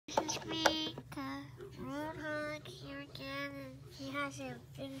has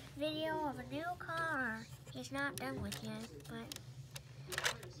a video of a new car he's not done with yet, but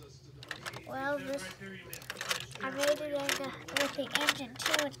well, I made it with the engine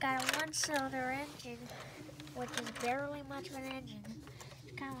too. It's got a 1-cylinder engine, which is barely much of an engine.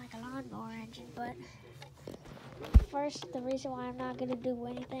 It's kind of like a lawnmower engine, but first, the reason why I'm not going to do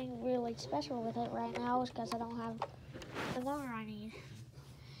anything really special with it right now is because I don't have the motor I need.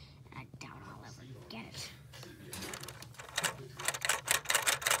 I doubt I'll ever get it.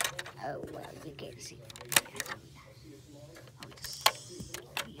 Oh, well, you can't see it. Oh, yes.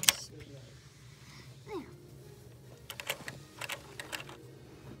 Yes. There.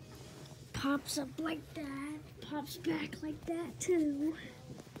 Pops up like that. Pops back like that, too.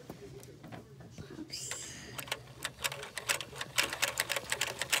 Pops.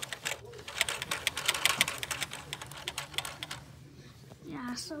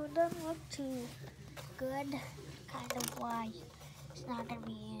 Yeah, so it doesn't look too good. Kind of why it's not going to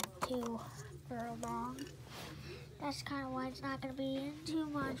be in too for long. That's kind of why it's not going to be in too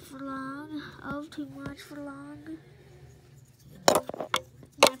much for long.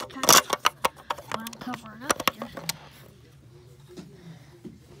 That's kind of what I'm covering up here.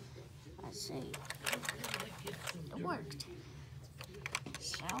 Let's see. It worked.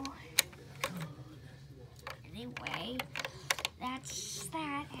 So, anyway, that's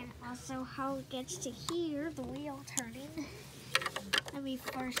that, and also how it gets to here, the wheel turning. Let me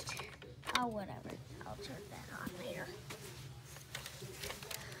first, whatever, I'll turn that on later.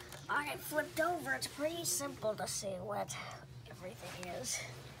 On it flipped over, it's pretty simple to see what everything is.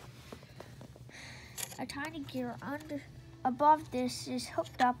 A tiny gear above this is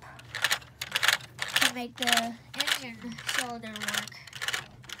hooked up to make the engine cylinder work,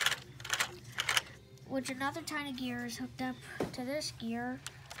 which another tiny gear is hooked up to this gear.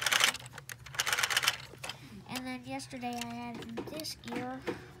 And then yesterday I added this gear,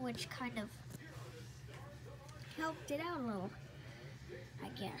 which kind of helped it out a little, I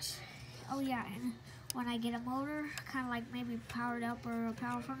guess. Oh yeah, and when I get a motor, kind of like maybe powered up or a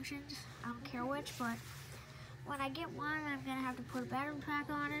power functions, I don't care which, but when I get one, I'm gonna have to put a battery pack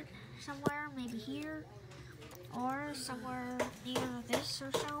on it somewhere, maybe here, or somewhere near this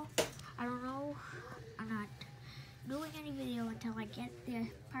or so. I don't know. I'm not doing any video until I get the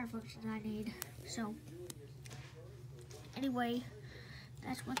power functions I need. So, anyway,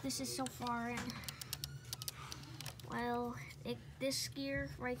 that's what this is so far. And well, this gear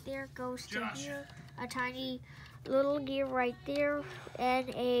right there goes to here, a tiny little gear right there, and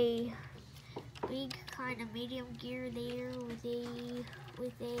a big kind of medium gear there with a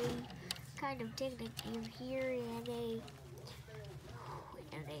kind of technic gear here and a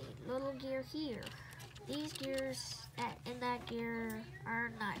little gear here. These gears in that gear are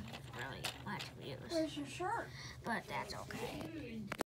not really much use. Where's your shirt? But that's okay.